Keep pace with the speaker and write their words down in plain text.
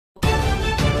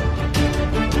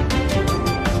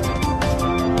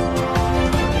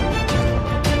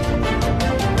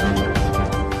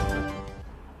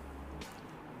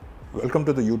Welcome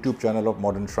to the YouTube channel of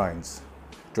Modern Shrines.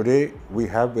 Today we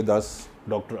have with us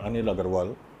Dr. Anil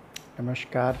Agrawal.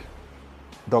 Namaskar.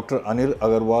 Dr. Anil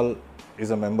Agrawal is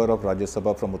a member of Rajya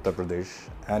Sabha from Uttar Pradesh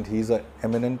and he is an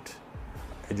eminent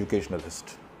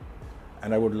educationalist.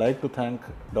 And I would like to thank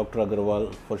Dr.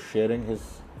 Agrawal for sparing his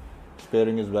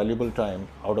valuable time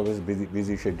out of his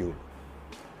busy schedule.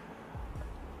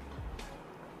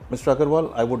 Mr.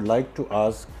 Agrawal, I would like to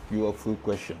ask you a few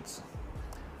questions.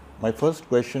 My first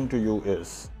question to you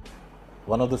is,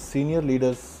 one of the senior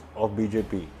leaders of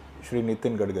BJP, Shri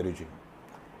Nitin Gadkari ji,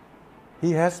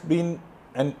 he has been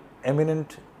an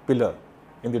eminent pillar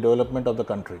in the development of the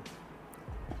country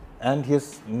and he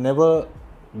has never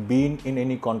been in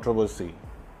any controversy,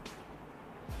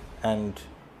 and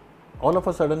all of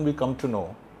a sudden we come to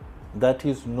know that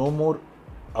he is no more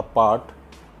a part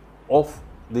of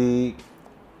the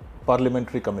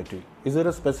parliamentary committee. Is there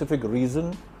a specific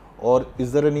reason or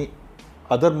is there any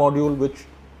other module which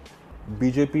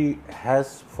BJP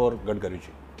has for Gadkari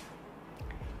ji?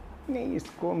 नहीं,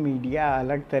 इसको media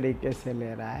अलग तरीके से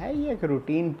ले रहा है। ये एक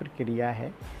रूटीन प्रक्रिया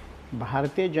है।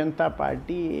 भारतीय जनता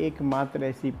पार्टी एकमात्र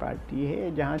ऐसी पार्टी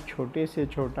है जहां छोटे से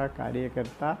छोटा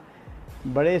कार्यकर्ता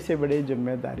बड़े से बड़े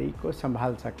जिम्मेदारी को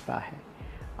संभाल सकता है।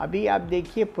 अभी आप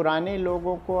देखिए, पुराने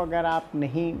लोगों को अगर आप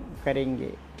नहीं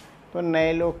करेंगे तो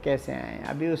नए लोग कैसे आएँ?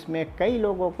 अभी उसमें कई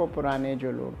लोगों को, पुराने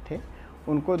जो लोग थे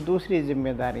उनको दूसरी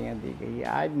जिम्मेदारियां दी गई।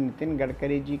 आज नितिन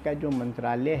गडकरी जी का जो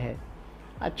मंत्रालय है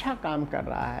अच्छा काम कर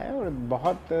रहा है और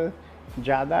बहुत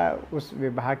ज़्यादा उस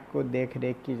विभाग को देख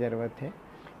रेख की ज़रूरत है।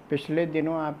 पिछले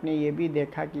दिनों आपने ये भी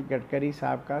देखा कि गडकरी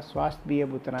साहब का स्वास्थ्य भी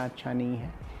अब उतना अच्छा नहीं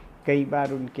है। कई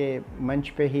बार उनके मंच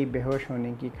पे ही बेहोश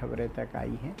होने की खबरें तक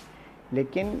आई हैं,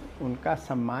 लेकिन उनका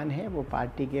सम्मान है। वो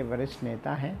पार्टी के वरिष्ठ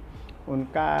नेता हैं।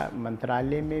 उनका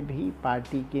मंत्रालय में भी,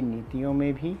 पार्टी की नीतियों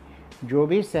में भी जो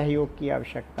भी सहयोग की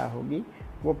आवश्यकता होगी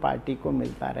वो पार्टी को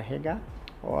मिलता रहेगा।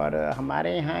 और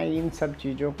हमारे यहाँ इन सब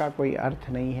चीज़ों का कोई अर्थ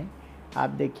नहीं है। आप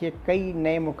देखिए, कई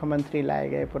नए मुख्यमंत्री लाए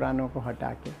गए पुरानों को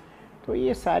हटा के। तो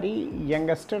ये सारी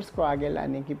यंगस्टर्स को आगे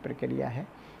लाने की प्रक्रिया है,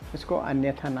 इसको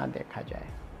अन्यथा ना देखा जाए।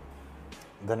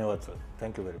 धन्यवाद sir,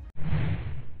 thank you very much.